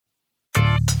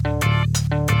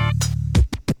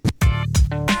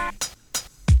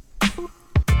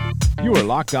You are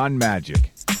Locked On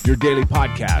Magic, your daily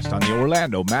podcast on the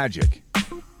Orlando Magic.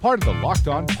 Part of the Locked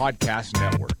On Podcast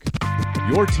Network.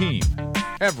 Your team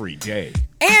every day.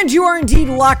 And you are indeed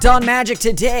Locked On Magic.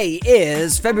 Today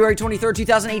is February 23rd,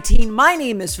 2018. My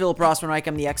name is Philip Rossman-Reich.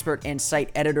 I'm the expert and site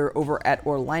editor over at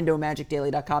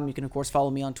OrlandoMagicDaily.com. You can, of course,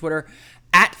 follow me on Twitter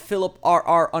at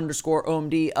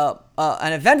PhilipRR_OMD.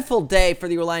 An eventful day for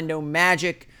the Orlando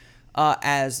Magic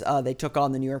as they took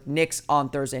on the New York Knicks on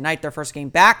Thursday night. Their first game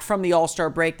back from the All-Star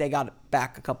break. They got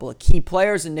back a couple of key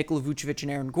players in Nikola Vucevic and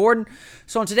Aaron Gordon.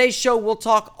 So on today's show, we'll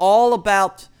talk all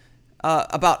about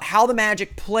how the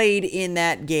Magic played in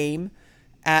that game,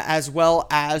 as well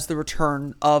as the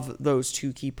return of those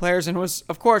two key players. And it was,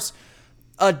 of course,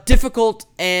 a difficult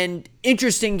and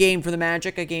interesting game for the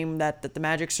Magic, a game that the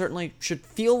Magic certainly should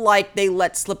feel like they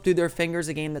let slip through their fingers,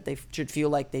 a game that they should feel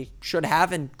like they should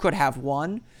have and could have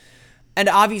won. And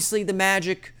obviously the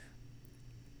Magic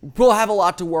will have a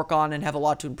lot to work on and have a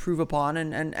lot to improve upon,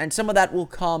 and some of that will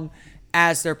come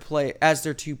as their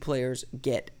two players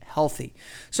get healthy.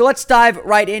 So let's dive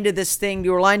right into this thing. The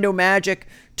Orlando Magic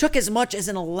took as much as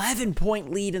an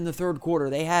 11-point lead in the third quarter.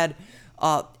 They had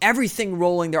everything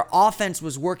rolling. Their offense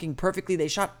was working perfectly. They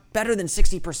shot better than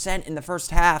 60% in the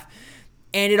first half,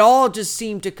 and it all just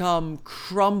seemed to come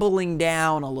crumbling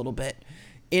down a little bit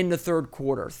in the third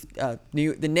quarter.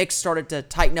 The Knicks started to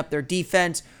tighten up their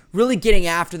defense, really getting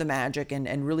after the Magic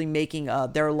and really making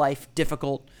their life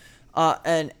difficult.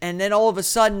 And then all of a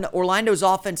sudden, Orlando's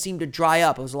offense seemed to dry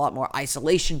up. It was a lot more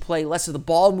isolation play, less of the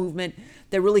ball movement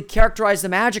that really characterized the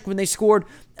Magic when they scored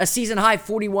a season-high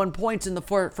 41 points in the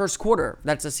first quarter.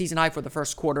 That's a season high for the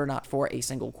first quarter, not for a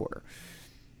single quarter.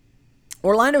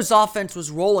 Orlando's offense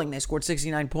was rolling. They scored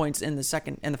 69 points in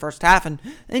the first half, and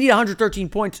they need 113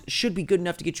 points. Should be good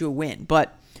enough to get you a win,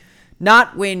 but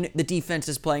not when the defense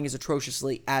is playing as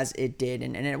atrociously as it did.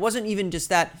 And it wasn't even just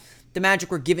that the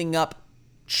Magic were giving up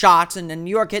shots, and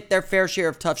New York hit their fair share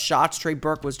of tough shots. Trey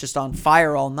Burke was just on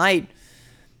fire all night.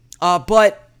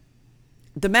 But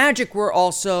the Magic were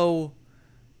also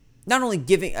not only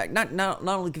giving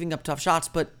up tough shots,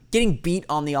 but getting beat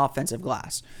on the offensive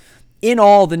glass. In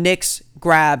all, the Knicks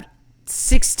grabbed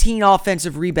 16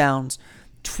 offensive rebounds,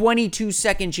 22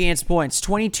 second chance points,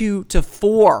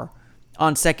 22-4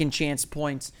 on second chance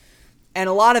points. And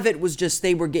a lot of it was just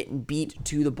they were getting beat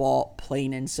to the ball,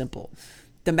 plain and simple.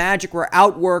 The Magic were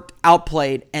outworked,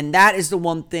 outplayed, and that is the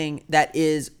one thing that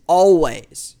is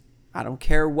always, I don't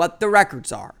care what the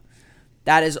records are,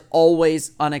 that is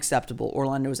always unacceptable.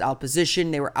 Orlando was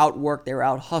outpositioned, they were outworked, they were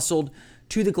out-hustled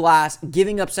to the glass,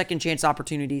 giving up second chance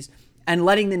opportunities, and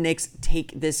letting the Knicks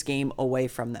take this game away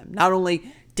from them. Not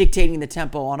only dictating the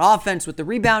tempo on offense with the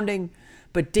rebounding,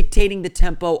 but dictating the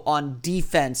tempo on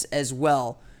defense as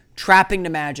well, trapping the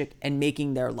Magic and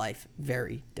making their life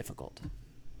very difficult.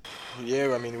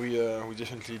 Yeah, I mean, we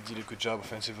definitely did a good job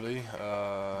offensively.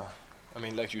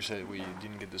 Like you said, we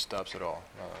didn't get the stops at all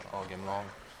game long.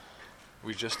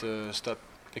 We just stopped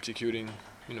executing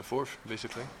in the fourth,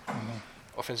 basically,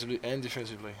 offensively and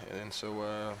defensively, and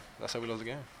so that's how we lost the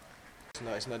game.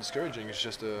 It's not discouraging. It's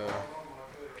just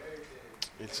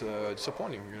it's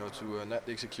disappointing, to not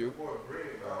execute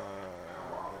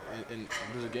and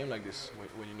lose a game like this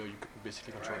when you know you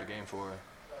basically control the game for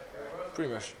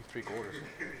pretty much 3 quarters.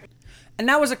 And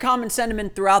that was a common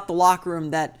sentiment throughout the locker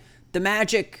room that the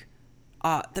Magic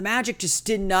just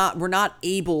were not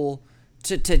able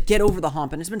to get over the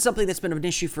hump. And it's been something that's been an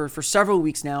issue for several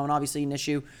weeks now, and obviously an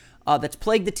issue that's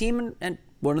plagued the team, and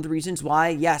one of the reasons why,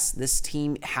 yes, this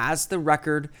team has the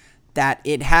record that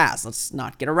it has. Let's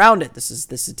not get around it. This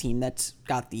is a team that's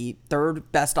got the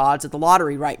third best odds at the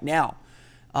lottery right now.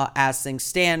 As things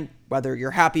stand, whether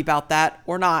you're happy about that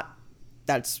or not,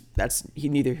 that's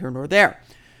neither here nor there.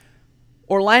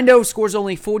 Orlando scores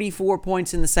only 44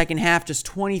 points in the second half, just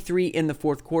 23 in the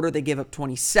fourth quarter. They give up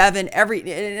 27.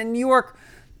 And New York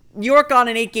on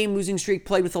an 8-game losing streak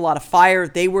played with a lot of fire.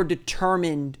 They were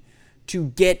determined to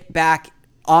get back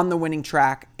on the winning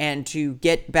track and to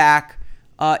get back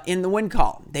in the win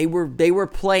column. They were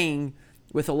playing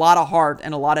with a lot of heart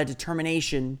and a lot of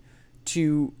determination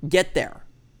to get there.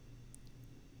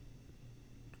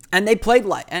 And they played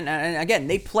like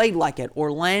it.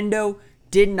 Orlando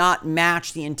did not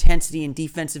match the intensity and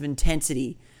defensive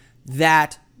intensity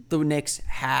that the Knicks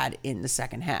had in the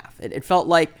second half. It felt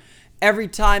like every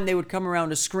time they would come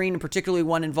around a screen, and particularly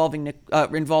one involving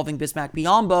Bismack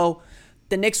Biyombo,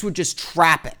 the Knicks would just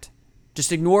trap it,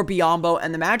 just ignore Biyombo,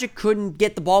 and the Magic couldn't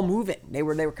get the ball moving. They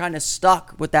were kind of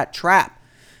stuck with that trap.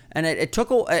 And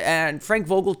and Frank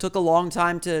Vogel took a long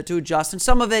time to adjust. And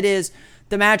some of it is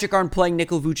the Magic aren't playing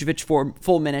Nikola Vucevic for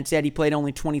full minutes yet. He played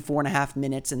only 24 and a half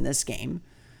minutes in this game.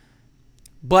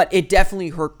 but it definitely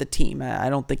hurt the team. I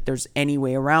don't think there's any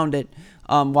way around it.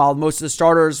 While most of the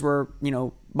starters were,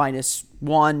 -1,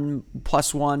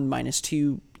 +1,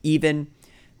 -2, even.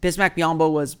 Bismack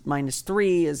Biyombo was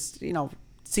 -3,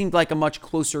 seemed like a much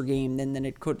closer game than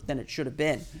it should have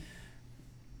been.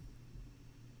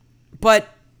 But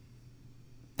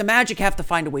the Magic have to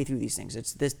find a way through these things.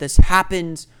 This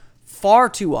happens far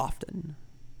too often.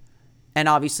 And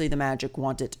obviously the Magic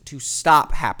want it to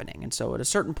stop happening. And so at a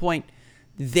certain point,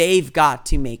 they've got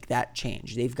to make that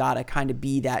change. They've got to kind of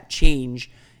be that change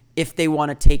if they want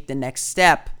to take the next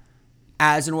step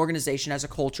as an organization, as a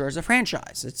culture, as a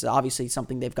franchise. It's obviously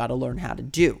something they've got to learn how to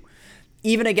do.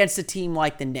 Even against a team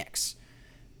like the Knicks.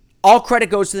 All credit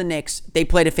goes to the Knicks. They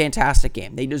played a fantastic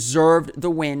game. They deserved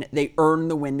the win. They earned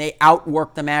the win. They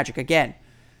outworked the Magic again.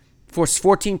 Forced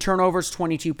 14 turnovers,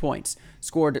 22 points.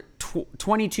 Scored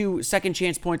 22 second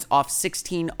chance points off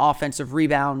 16 offensive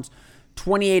rebounds.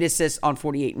 28 assists on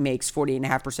 48 makes,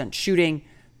 48.5% shooting.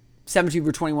 17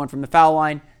 for 21 from the foul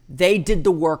line. They did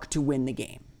the work to win the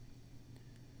game.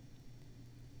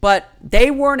 But they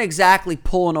weren't exactly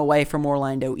pulling away from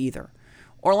Orlando either.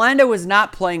 Orlando was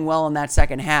not playing well in that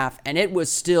second half, and it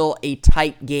was still a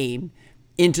tight game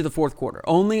into the fourth quarter.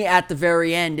 Only at the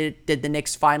very end did the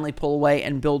Knicks finally pull away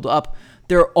and build up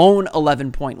their own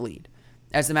 11-point lead,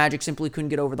 as the Magic simply couldn't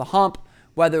get over the hump,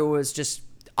 whether it was just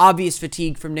obvious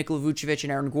fatigue from Nikola Vucevic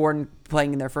and Aaron Gordon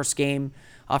playing in their first game,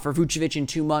 for Vucevic in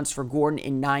 2 months, for Gordon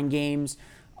in 9 games.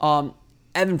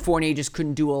 Evan Fournier just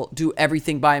couldn't do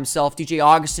everything by himself. DJ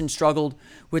Augustin struggled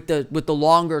with the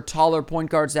longer, taller point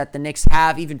guards that the Knicks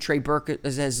have. Even Trey Burke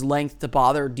has length to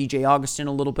bother DJ Augustin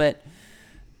a little bit.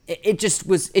 The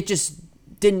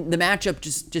matchup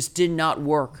just did not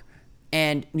work.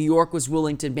 And New York was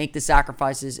willing to make the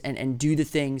sacrifices and do the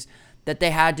things that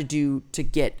they had to do to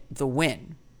get the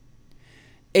win.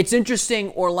 It's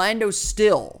interesting, Orlando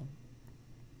still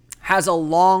has a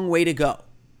long way to go.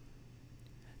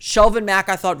 Shelvin Mack,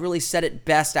 I thought, really said it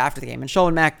best after the game. And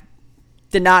Shelvin Mack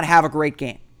did not have a great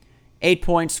game. 8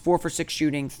 points, 4 for 6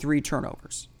 shooting, 3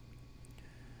 turnovers.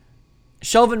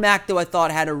 Shelvin Mack, though, I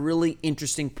thought had a really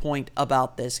interesting point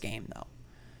about this game, though.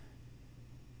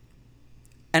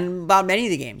 And about many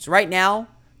of the games. Right now,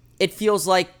 it feels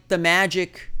like the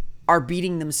Magic are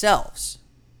beating themselves.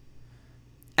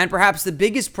 And perhaps the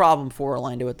biggest problem for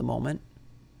Orlando at the moment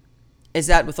is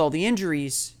that with all the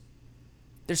injuries,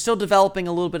 they're still developing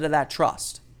a little bit of that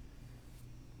trust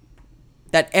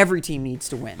that every team needs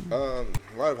to win. A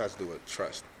lot of it has to do with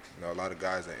trust. A lot of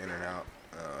guys are in and out,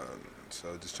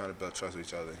 so just trying to build trust with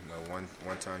each other.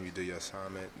 One time you do your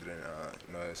assignment, then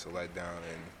it's a letdown,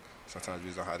 and sometimes you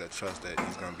just don't have that trust that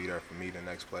he's going to be there for me the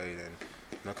next play,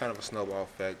 and kind of a snowball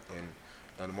effect. And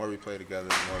the more we play together,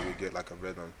 the more we get like a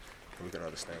rhythm, and we can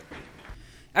understand.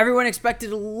 Everyone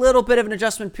expected a little bit of an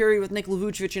adjustment period with Nikola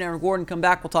Vucevic and Aaron Gordon come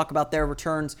back. We'll talk about their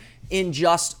returns in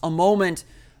just a moment.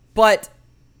 But,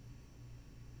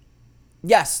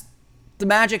 yes, the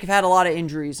Magic have had a lot of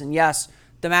injuries. And, yes,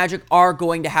 the Magic are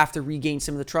going to have to regain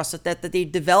some of the trust that they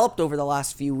developed over the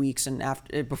last few weeks and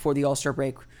before the All-Star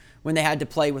break when they had to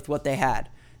play with what they had.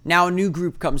 Now a new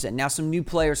group comes in. Now some new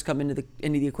players come into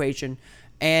the equation.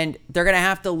 And they're going to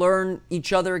have to learn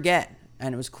each other again.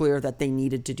 And it was clear that they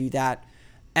needed to do that.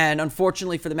 And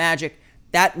unfortunately for the Magic,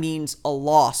 that means a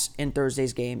loss in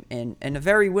Thursday's game in a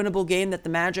very winnable game that the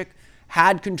Magic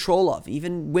had control of.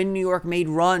 Even when New York made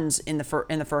runs in the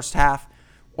first half,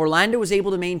 Orlando was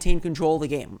able to maintain control of the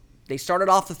game. They started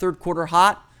off the third quarter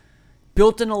hot,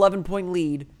 built an 11-point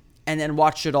lead, and then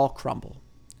watched it all crumble.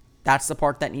 That's the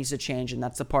part that needs to change, and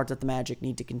that's the part that the Magic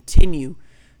need to continue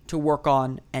to work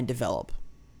on and develop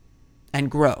and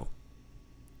grow.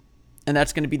 And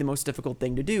that's going to be the most difficult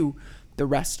thing to do the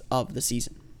rest of the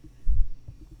season.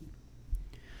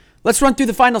 Let's run through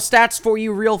the final stats for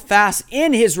you real fast.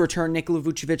 In his return, Nikola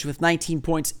Vucevic with 19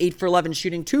 points, 8 for 11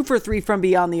 shooting, 2 for 3 from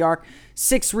beyond the arc,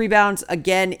 6 rebounds,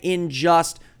 again in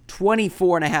just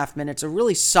 24 and a half minutes. A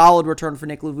really solid return for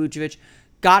Nikola Vucevic.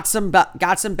 Got some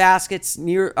baskets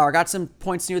got some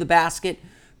points near the basket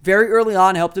very early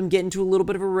on, helped him get into a little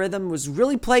bit of a rhythm, was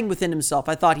really playing within himself.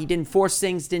 I thought he didn't force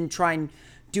things, didn't try and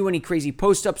do any crazy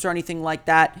post-ups or anything like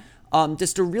that.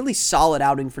 Just a really solid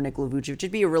outing for Nikola Vucevic.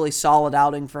 It'd be a really solid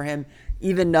outing for him.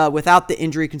 Even without the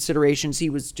injury considerations, he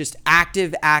was just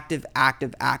active.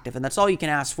 And that's all you can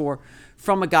ask for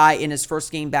from a guy in his first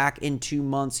game back in 2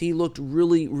 months. He looked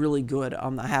really, really good,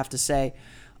 I have to say.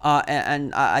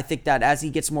 And I think that as he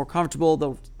gets more comfortable,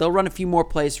 they'll run a few more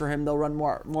plays for him. They'll run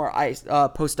more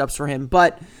post-ups for him.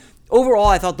 But overall,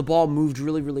 I thought the ball moved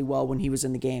really, really well when he was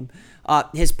in the game.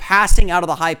 His passing out of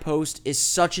the high post is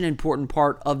such an important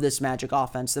part of this Magic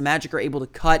offense. The Magic are able to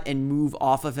cut and move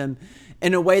off of him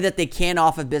in a way that they can't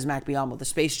off of Bismack Biyombo. The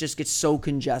space just gets so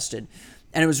congested.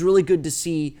 And it was really good to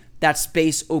see that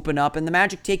space open up, and the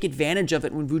Magic take advantage of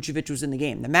it when Vucevic was in the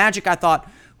game. The Magic, I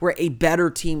thought, were a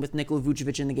better team with Nikola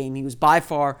Vucevic in the game. He was by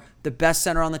far the best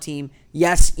center on the team.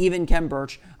 Yes, even Khem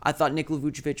Birch. I thought Nikola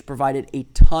Vucevic provided a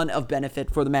ton of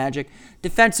benefit for the Magic.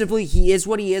 Defensively, he is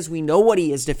what he is. We know what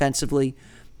he is defensively.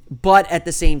 But at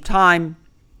the same time,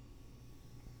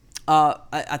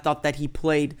 I thought that he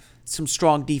played some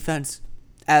strong defense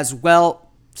as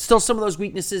well. Still some of those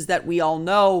weaknesses that we all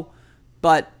know,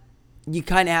 but you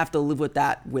kind of have to live with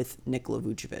that with Nikola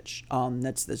Vucevic.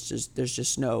 There's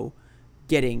just no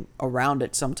getting around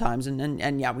it sometimes.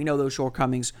 And yeah, we know those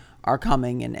shortcomings are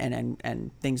coming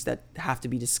and things that have to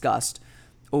be discussed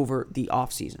over the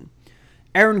offseason.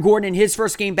 Aaron Gordon in his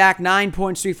first game back, 9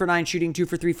 points, 3 for 9 shooting, 2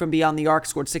 for 3 from beyond the arc,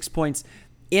 scored 6 points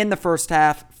in the first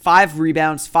half, 5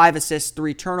 rebounds, 5 assists,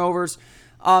 3 turnovers.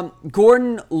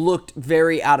 Gordon looked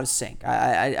very out of sync.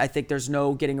 I think there's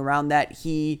no getting around that.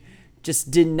 He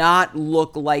just did not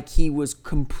look like he was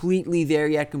completely there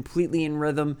yet, completely in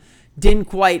rhythm.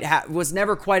 Was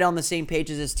never quite on the same page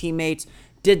as his teammates.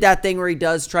 Did that thing where he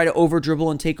does try to over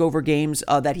dribble and take over games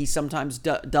that he sometimes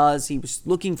does. He was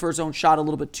looking for his own shot a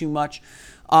little bit too much.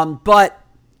 But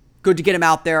good to get him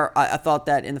out there. I thought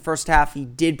that in the first half he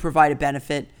did provide a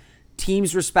benefit.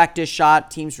 Teams respect his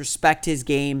shot. Teams respect his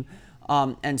game.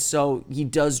 And so he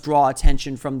does draw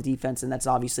attention from the defense, and that's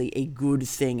obviously a good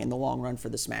thing in the long run for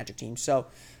this Magic team. So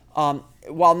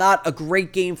while not a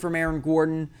great game from Aaron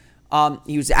Gordon,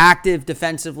 he was active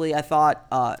defensively, I thought.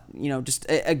 Just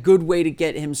a good way to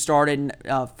get him started.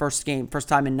 First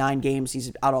time in 9 games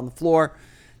he's out on the floor.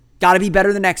 Got to be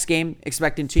better the next game.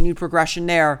 Expect continued progression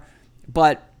there.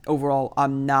 But overall,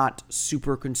 I'm not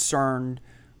super concerned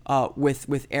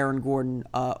with Aaron Gordon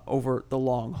over the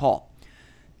long haul.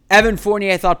 Evan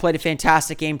Fournier, I thought, played a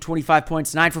fantastic game. 25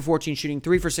 points, 9 for 14 shooting,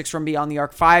 3 for 6 from beyond the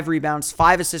arc, 5 rebounds,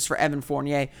 5 assists for Evan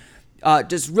Fournier.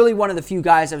 Just really one of the few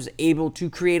guys that was able to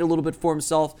create a little bit for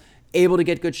himself, able to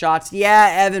get good shots.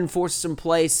 Yeah, Evan forced some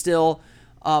play still,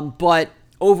 but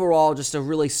overall, just a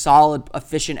really solid,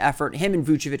 efficient effort. Him and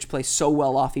Vucevic play so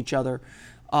well off each other.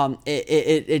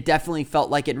 It definitely felt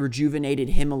like it rejuvenated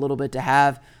him a little bit to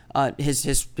have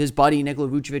his buddy Nikola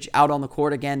Vucevic out on the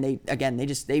court again.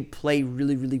 They play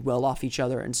really, really well off each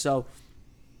other, and so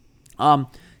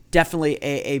definitely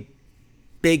a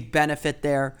big benefit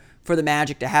there for the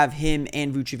Magic to have him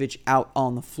and Vucevic out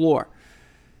on the floor.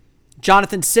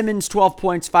 Jonathan Simmons, 12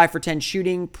 points, 5 for 10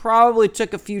 shooting. Probably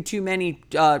took a few too many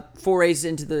forays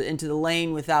into the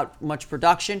lane without much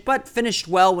production, but finished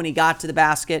well when he got to the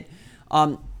basket.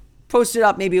 Posted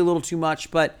up maybe a little too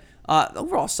much, but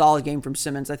overall solid game from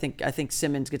Simmons. I think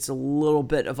Simmons gets a little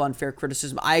bit of unfair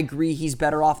criticism. I agree he's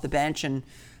better off the bench, and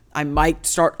I might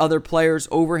start other players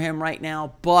over him right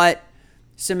now, but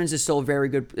Simmons is still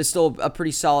a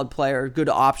pretty solid player, good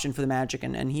option for the Magic,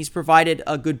 and he's provided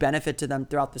a good benefit to them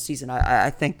throughout the season. I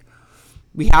think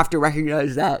we have to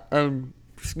recognize that.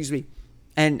 Excuse me.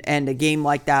 And a game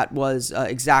like that was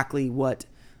exactly what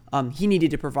he needed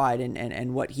to provide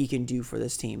and what he can do for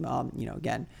this team.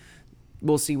 Again,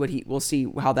 we'll see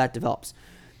how that develops.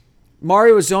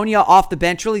 Mario Hezonja off the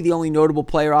bench, really the only notable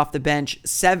player off the bench.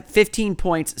 15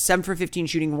 points, 7 for 15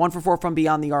 shooting, 1 for 4 from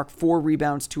beyond the arc, 4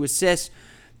 rebounds, 2 assists.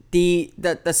 The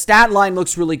stat line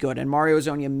looks really good, and Mario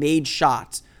Hezonja made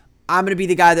shots. I'm going to be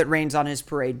the guy that rains on his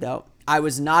parade, though. I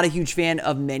was not a huge fan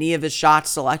of many of his shot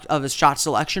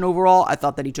selection overall. I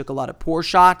thought that he took a lot of poor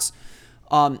shots.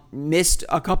 Missed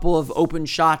a couple of open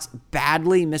shots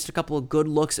badly, missed a couple of good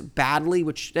looks badly,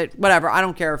 whatever. I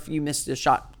don't care if you missed the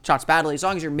shots badly. As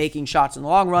long as you're making shots in the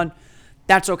long run,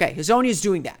 that's okay. Hezonja is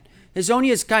doing that. Hezonja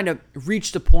has kind of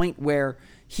reached a point where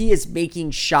he is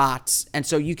making shots, and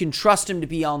so you can trust him to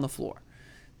be on the floor.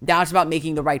 Now it's about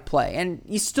making the right play, and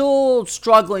he's still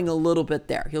struggling a little bit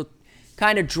there. He'll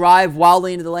kind of drive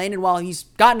wildly into the lane, and while he's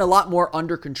gotten a lot more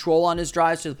under control on his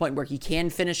drives to the point where he can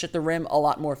finish at the rim a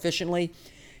lot more efficiently,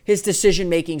 his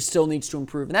decision-making still needs to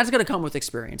improve, and that's going to come with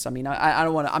experience. I mean,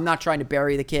 I'm not trying to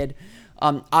bury the kid.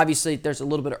 Obviously, there's a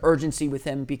little bit of urgency with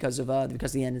him because of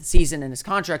the end of the season and his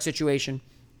contract situation.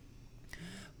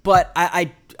 But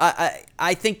I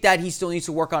think that he still needs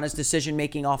to work on his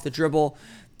decision-making off the dribble.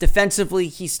 Defensively,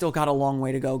 he's still got a long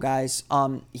way to go, guys.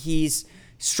 He's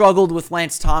struggled with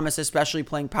Lance Thomas, especially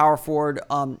playing power forward.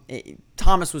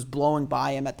 Thomas was blowing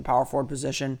by him at the power forward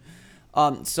position.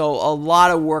 So a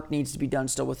lot of work needs to be done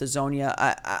still with Hezonja.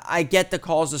 I get the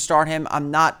calls to start him.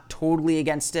 I'm not totally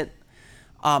against it.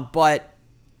 But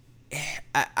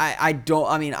I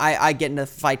get into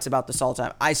fights about this all the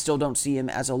time. I still don't see him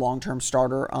as a long-term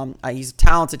starter. He's a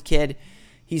talented kid.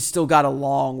 He's still got a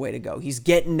long way to go. He's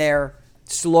getting there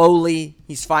slowly.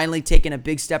 He's finally taken a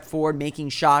big step forward, making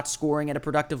shots, scoring at a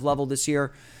productive level this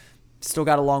year. Still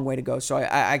got a long way to go. So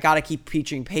I got to keep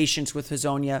preaching patience with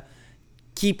Hezonja.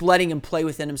 Keep letting him play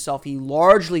within himself. He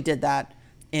largely did that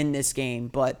in this game,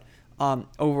 but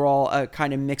overall, a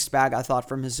kind of mixed bag, I thought,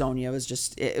 from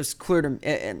Hezonja. It was clear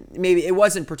to maybe it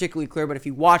wasn't particularly clear, but if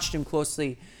you watched him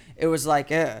closely, it was like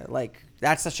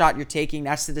that's the shot you're taking,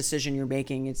 that's the decision you're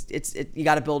making. You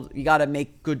got to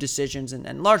make good decisions,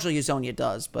 and largely Hezonja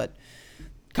does, but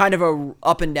kind of a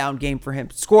up and down game for him.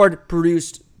 Scored,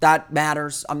 produced, that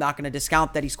matters. I'm not going to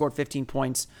discount that he scored 15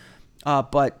 points,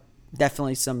 but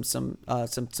definitely some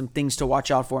things to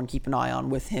watch out for and keep an eye on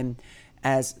with him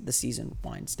as the season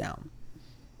winds down.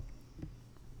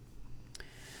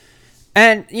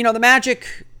 And, the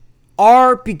Magic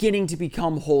are beginning to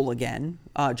become whole again.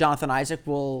 Jonathan Isaac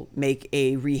will make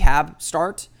a rehab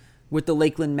start with the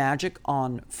Lakeland Magic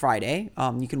on Friday.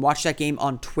 You can watch that game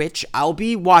on Twitch. I'll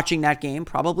be watching that game,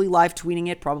 probably live tweeting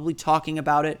it, probably talking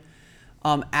about it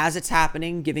as it's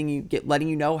happening, letting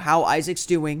you know how Isaac's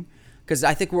doing, because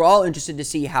I think we're all interested to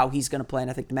see how he's going to play, and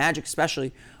I think the Magic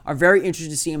especially are very interested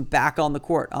to see him back on the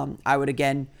court. I would,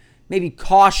 again, maybe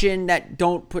caution that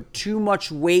don't put too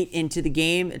much weight into the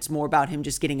game. It's more about him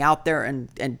just getting out there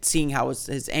and seeing how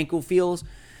his ankle feels,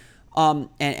 and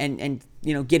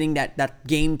getting that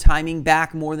game timing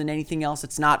back more than anything else.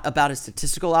 It's not about his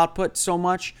statistical output so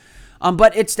much,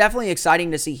 but it's definitely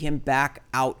exciting to see him back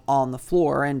out on the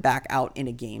floor and back out in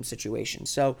a game situation.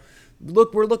 So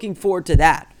we're looking forward to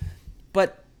that.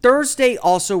 But Thursday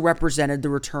also represented the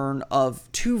return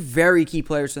of two very key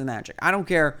players for the Magic. I don't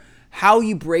care how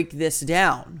you break this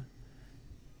down.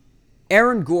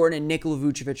 Aaron Gordon and Nikola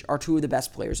Vucevic are two of the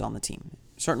best players on the team.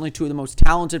 Certainly two of the most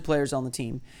talented players on the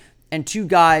team. And two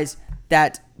guys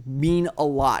that mean a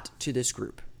lot to this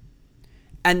group.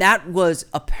 And that was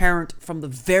apparent from the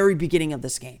very beginning of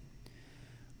this game.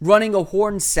 Running a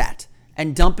horn set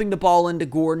and dumping the ball into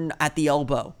Gordon at the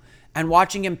elbow and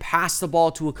watching him pass the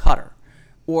ball to a cutter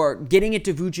or getting it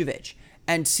to Vucevic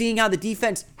and seeing how the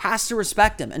defense has to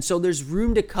respect him. And so there's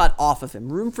room to cut off of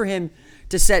him, room for him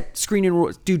to set screen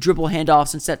and do dribble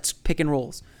handoffs and set pick and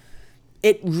rolls.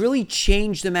 It really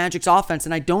changed the Magic's offense,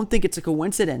 and I don't think it's a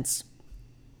coincidence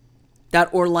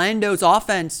that Orlando's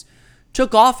offense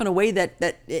took off in a way that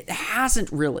it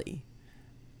hasn't really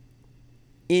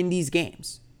in these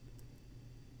games,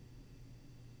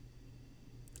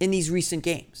 in these recent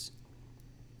games.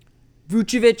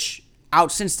 Vucevic, out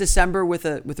since December with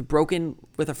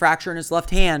a fracture in his left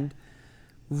hand,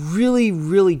 really,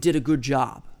 really did a good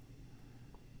job.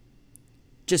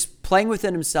 Just playing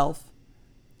within himself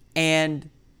and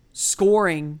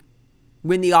scoring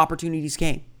when the opportunities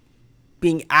came.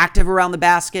 Being active around the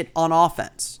basket on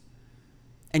offense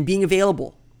and being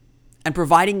available and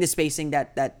providing the spacing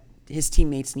that his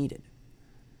teammates needed.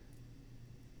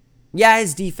 Yeah,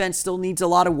 his defense still needs a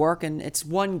lot of work, and it's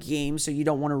one game, so you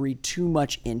don't want to read too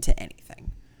much into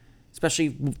anything,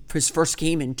 especially his first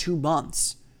game in 2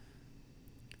 months.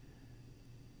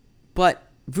 But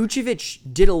Vucevic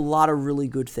did a lot of really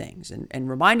good things and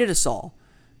reminded us all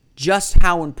just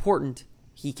how important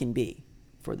he can be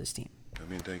for this team.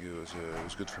 I think it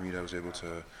was good for me that I was able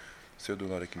to still do a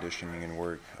lot of conditioning and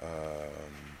work,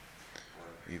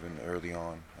 even early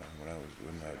on when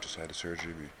I just had the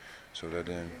surgery. So that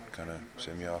didn't kind of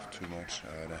set me off too much.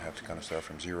 I didn't have to kind of start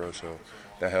from zero, so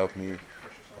that helped me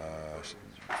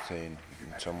staying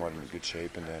somewhat in good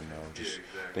shape, and then just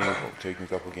taking a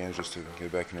couple of games just to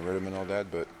get back in the rhythm and all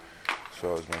that. But as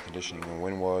far as my conditioning and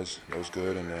win that was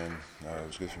good, and then it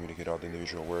was good for me to get all the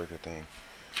individual work. I think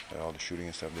all the shooting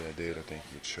and stuff that I did, I think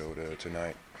it showed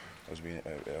tonight. I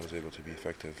was able to be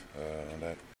effective on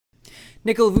that.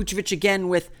 Nikola Vucevic again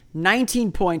with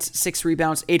 19 points, 6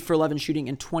 rebounds, 8 for 11 shooting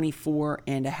in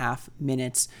 24.5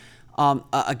 minutes.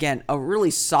 Again, a really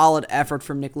solid effort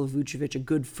from Nikola Vucevic, a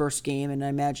good first game, and I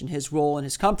imagine his role and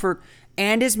his comfort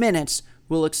and his minutes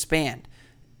will expand.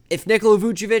 If Nikola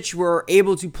Vucevic were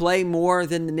able to play more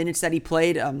than the minutes that he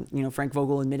played, Frank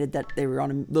Vogel admitted that they were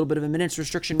on a little bit of a minutes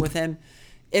restriction with him.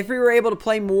 If we were able to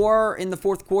play more in the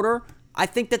fourth quarter, I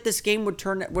think that this game would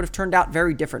have turned out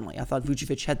very differently. I thought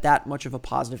Vucevic had that much of a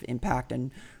positive impact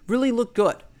and really looked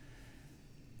good.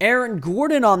 Aaron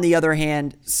Gordon, on the other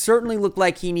hand, certainly looked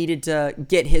like he needed to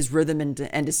get his rhythm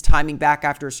and his timing back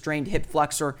after a strained hip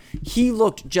flexor. He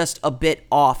looked just a bit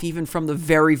off, even from the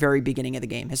very, very beginning of the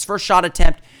game. His first shot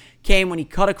attempt came when he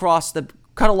cut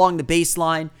along the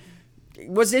baseline.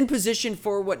 was in position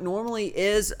for what normally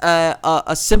is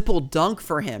a simple dunk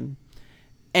for him,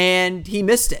 and he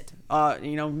missed it.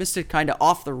 Missed it kind of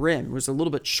off the rim. Was a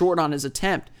little bit short on his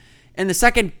attempt. In the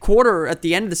second quarter, at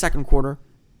the end of the second quarter,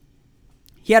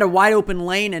 he had a wide open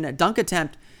lane and a dunk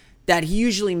attempt that he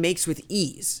usually makes with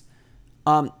ease.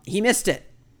 He missed it.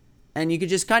 And you could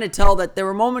just kind of tell that there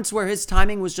were moments where his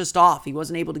timing was just off. He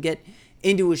wasn't able to get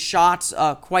into his shots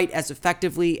quite as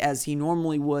effectively as he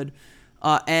normally would.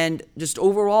 And just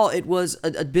overall, it was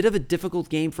a bit of a difficult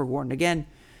game for Gordon. Again,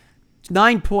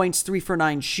 9 points, 3 for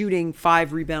 9 shooting,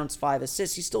 5 rebounds, 5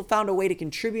 assists. He still found a way to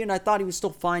contribute, and I thought he was still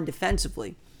fine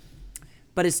defensively.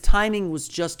 But his timing was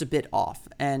just a bit off.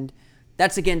 And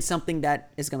that's, again, something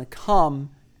that is going to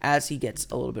come as he gets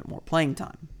a little bit more playing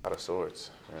time. Out of sorts,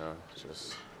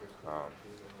 just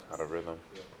out of rhythm,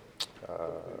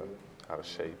 out of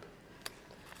shape.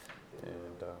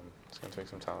 And it's going to take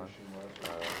some time,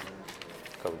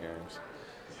 a couple games,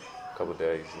 a couple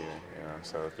days even,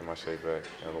 so to get my shape back.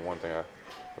 The one thing I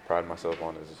pride myself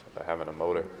on is having a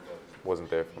motor. Wasn't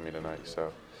there for me tonight,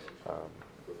 so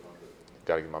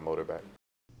got to get my motor back.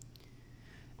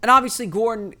 And obviously,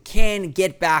 Gordon can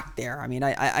get back there. I mean,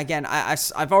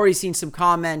 I've already seen some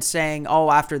comments saying,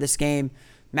 after this game,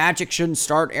 Magic shouldn't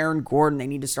start Aaron Gordon. They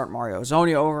need to start Mario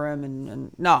Hezonja over him.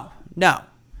 And no.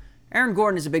 Aaron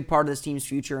Gordon is a big part of this team's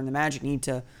future, and the Magic need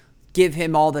to give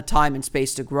him all the time and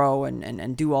space to grow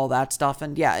and do all that stuff.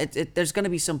 And yeah, there's going to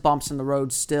be some bumps in the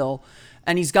road still,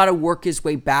 and he's got to work his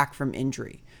way back from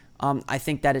injury. I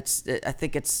think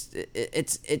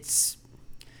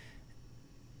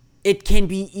it can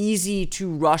be easy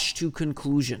to rush to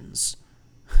conclusions,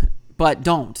 but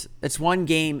don't. It's one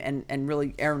game, and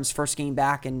really Aaron's first game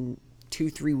back in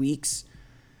 2-3 weeks.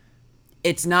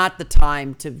 It's not the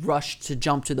time to rush to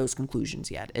jump to those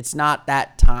conclusions yet. It's not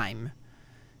that time.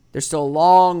 There's still a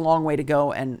long, long way to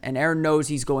go, and Aaron knows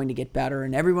he's going to get better,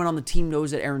 and everyone on the team knows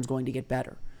that Aaron's going to get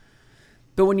better.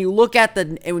 But when you look at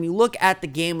the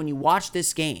game, when you watch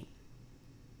this game,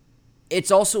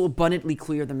 it's also abundantly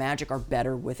clear the Magic are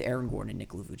better with Aaron Gordon and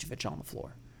Nikola Vucevic on the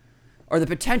floor. Or the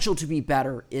potential to be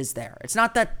better is there. It's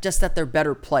not that just that they're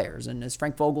better players. And as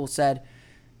Frank Vogel said,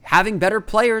 having better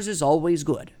players is always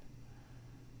good.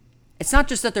 It's not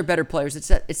just that they're better players.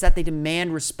 It's that they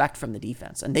demand respect from the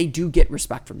defense. And they do get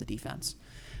respect from the defense.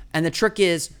 And the trick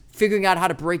is figuring out how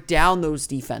to break down those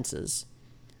defenses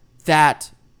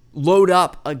that load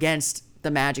up against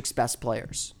the Magic's best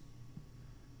players.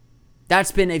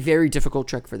 That's been a very difficult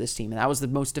trick for this team, and that was the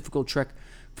most difficult trick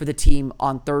for the team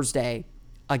on Thursday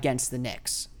against the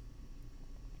Knicks.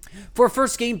 For a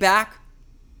first game back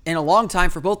in a long time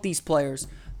for both these players,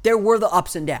 there were the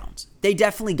ups and downs. They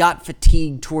definitely got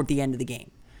fatigued toward the end of the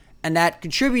game, and that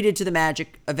contributed to the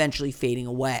Magic eventually fading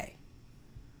away.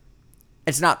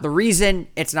 It's not the reason,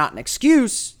 it's not an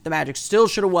excuse. The Magic still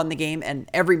should have won the game, and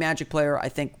every Magic player, I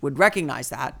think, would recognize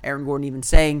that. Aaron Gordon even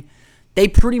saying, they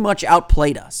pretty much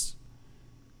outplayed us.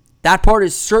 That part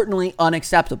is certainly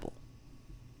unacceptable.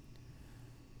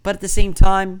 But at the same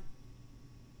time,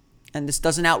 and this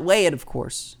doesn't outweigh it, of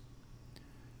course,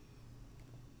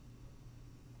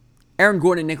 Aaron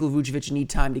Gordon and Nikola Vucevic need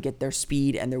time to get their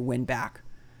speed and their win back.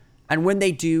 And when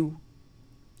they do,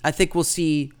 I think we'll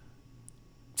see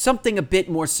something a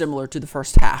bit more similar to the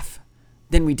first half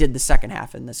than we did the second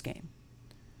half in this game.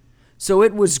 So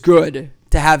it was good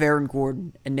to have Aaron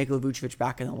Gordon and Nikola Vucevic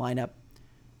back in the lineup,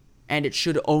 and it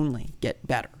should only get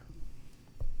better.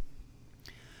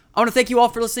 I want to thank you all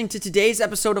for listening to today's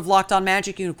episode of Locked On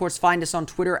Magic. You can, of course, find us on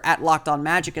Twitter at Locked On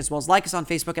Magic, as well as like us on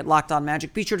Facebook at Locked On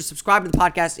Magic. Be sure to subscribe to the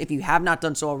podcast if you have not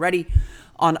done so already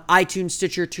on iTunes,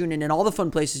 Stitcher, TuneIn, and all the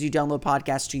fun places you download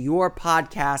podcasts to your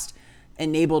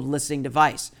podcast-enabled listening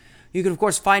device. You can, of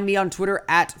course, find me on Twitter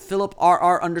at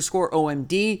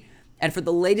PhilipRR_OMD. And for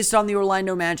the latest on the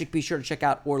Orlando Magic, be sure to check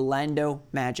out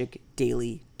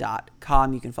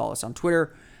OrlandoMagicDaily.com. You can follow us on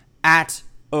Twitter at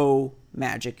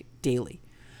OMagicDaily.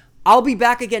 I'll be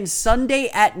back again Sunday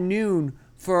at noon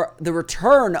for the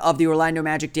return of the Orlando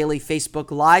Magic Daily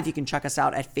Facebook Live. You can check us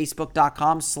out at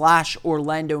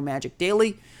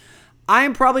facebook.com/OrlandoMagicDaily. I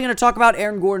am probably going to talk about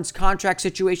Aaron Gordon's contract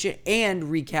situation and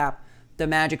recap the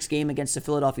Magic's game against the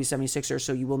Philadelphia 76ers,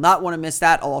 so you will not want to miss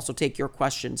that. I'll also take your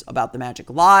questions about the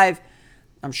Magic live.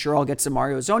 I'm sure I'll get some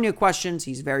Mario Hezonja questions.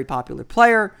 He's a very popular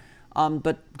player.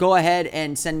 But go ahead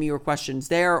and send me your questions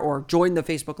there, or join the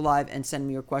Facebook Live and send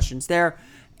me your questions there.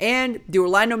 And the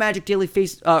Orlando Magic Daily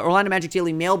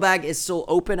mailbag is still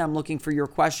open. I'm looking for your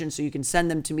questions, so you can send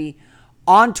them to me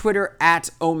on Twitter at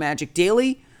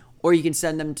OMagicDaily, or you can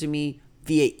send them to me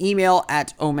via email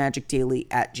at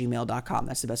omagicdaily@gmail.com.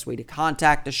 That's the best way to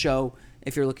contact the show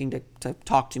if you're looking to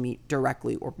talk to me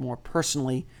directly or more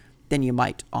personally than you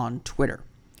might on Twitter.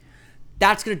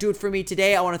 That's going to do it for me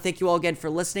today. I want to thank you all again for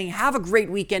listening. Have a great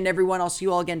weekend, everyone. I'll see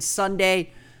you all again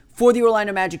Sunday for the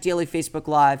Orlando Magic Daily Facebook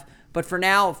Live. But for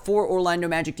now, for Orlando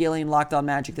Magic Daily and Locked On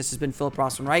Magic, this has been Philip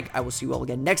Rossman-Reich. I will see you all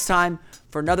again next time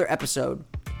for another episode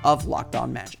of Locked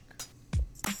On Magic.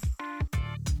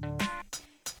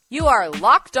 You are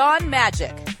Locked On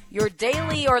Magic, your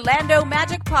daily Orlando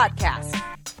Magic podcast,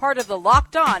 part of the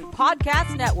Locked On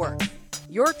Podcast Network,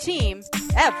 your team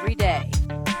every day.